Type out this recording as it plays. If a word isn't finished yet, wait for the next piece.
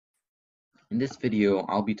In this video,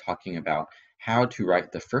 I'll be talking about how to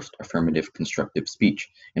write the first affirmative constructive speech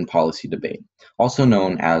in policy debate, also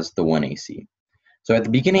known as the 1AC. So at the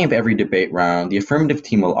beginning of every debate round, the affirmative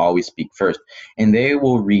team will always speak first, and they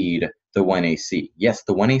will read the 1AC. Yes,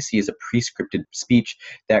 the 1AC is a pre-scripted speech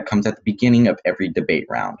that comes at the beginning of every debate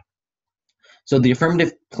round. So the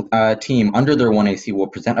affirmative team under their 1AC will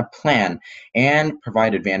present a plan and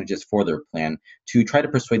provide advantages for their plan to try to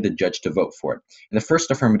persuade the judge to vote for it. And the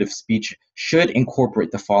first affirmative speech should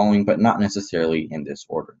incorporate the following, but not necessarily in this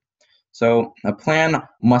order. So a plan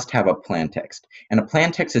must have a plan text, and a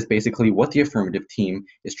plan text is basically what the affirmative team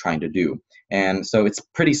is trying to do. And so it's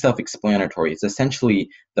pretty self-explanatory. It's essentially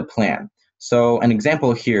the plan. So an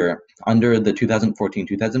example here under the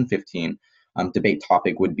 2014-2015 debate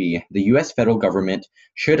topic would be the U.S. federal government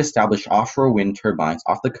should establish offshore wind turbines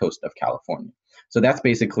off the coast of California. So that's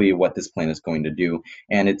basically what this plan is going to do,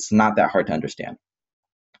 and it's not that hard to understand.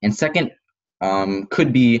 And second,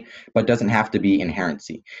 could be, but doesn't have to be,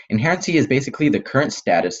 inherency. Inherency is basically the current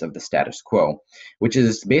status of the status quo, which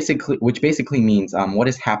basically means what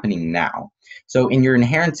is happening now. So in your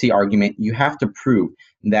inherency argument, you have to prove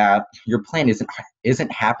that your plan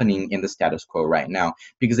isn't happening in the status quo right now,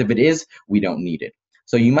 because if it is, we don't need it.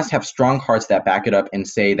 So you must have strong cards that back it up and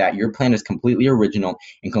say that your plan is completely original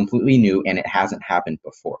and completely new, and it hasn't happened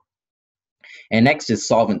before. And next is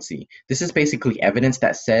solvency. This is basically evidence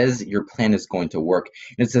that says your plan is going to work.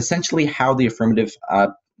 And it's essentially how the affirmative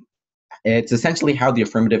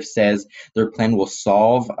says their plan will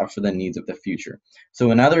solve for the needs of the future.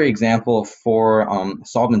 So another example for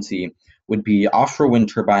solvency would be offshore wind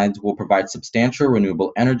turbines will provide substantial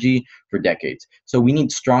renewable energy for decades. So we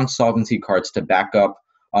need strong solvency cards to back up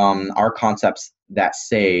our concepts that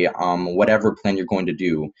say whatever plan you're going to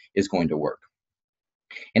do is going to work.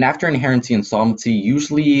 And after inherency and solvency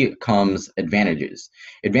usually comes advantages.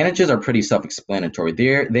 Advantages are pretty self-explanatory.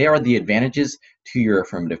 They are the advantages to your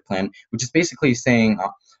affirmative plan, which is basically saying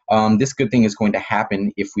this good thing is going to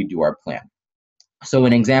happen if we do our plan. So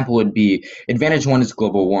an example would be, advantage one is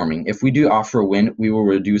global warming. If we do offshore wind, we will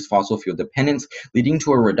reduce fossil fuel dependence, leading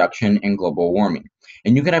to a reduction in global warming.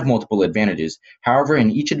 And you can have multiple advantages. However,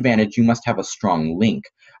 in each advantage, you must have a strong link.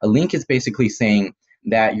 A link is basically saying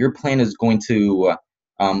that your plan is going to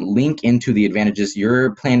link into the advantages.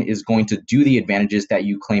 Your plan is going to do the advantages that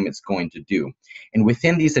you claim it's going to do. And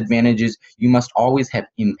within these advantages, you must always have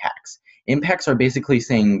impacts. Impacts are basically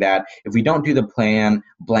saying that if we don't do the plan,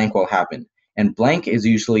 blank will happen. And blank is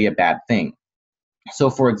usually a bad thing. So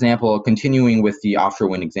for example, continuing with the offshore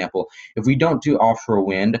wind example, if we don't do offshore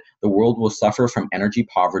wind, the world will suffer from energy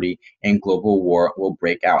poverty and global war will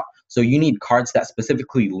break out. So you need cards that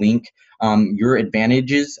specifically link your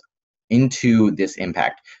advantages into this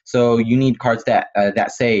impact. So you need cards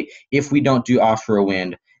that say, if we don't do offshore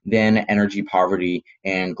wind, then energy poverty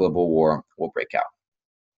and global war will break out.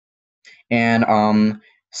 And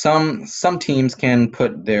some teams can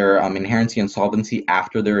put their inherency and solvency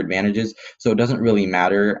after their advantages, so it doesn't really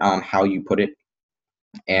matter how you put it.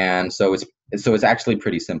 And so it's actually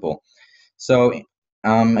pretty simple. So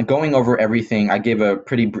going over everything, I gave a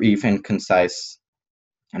pretty brief and concise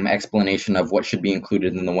explanation of what should be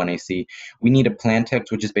included in the 1AC. We need a plan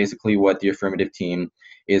text, which is basically what the affirmative team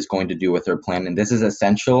is going to do with their plan. And this is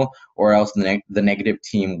essential, or else the negative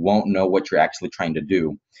team won't know what you're actually trying to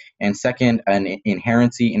do. And second, an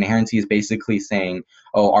inherency. Inherency is basically saying,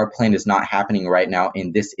 oh, our plan is not happening right now,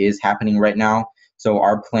 and this is happening right now. So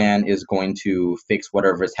our plan is going to fix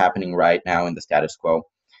whatever is happening right now in the status quo.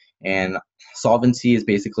 And solvency is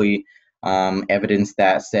basically evidence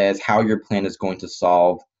that says how your plan is going to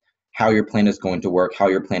solve, how your plan is going to work, how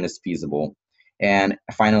your plan is feasible. And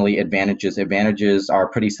finally, advantages. Advantages are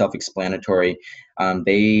pretty self-explanatory.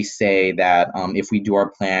 They say that if we do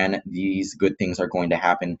our plan, these good things are going to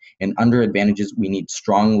happen. And under advantages, we need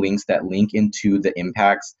strong links that link into the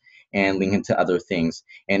impacts and link into other things.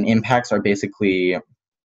 And impacts are basically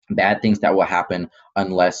bad things that will happen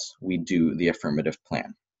unless we do the affirmative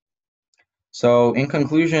plan. So in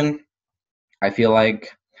conclusion, I feel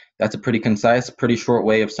like that's a pretty concise, pretty short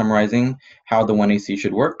way of summarizing how the 1AC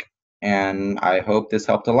should work, and I hope this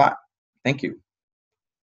helped a lot. Thank you.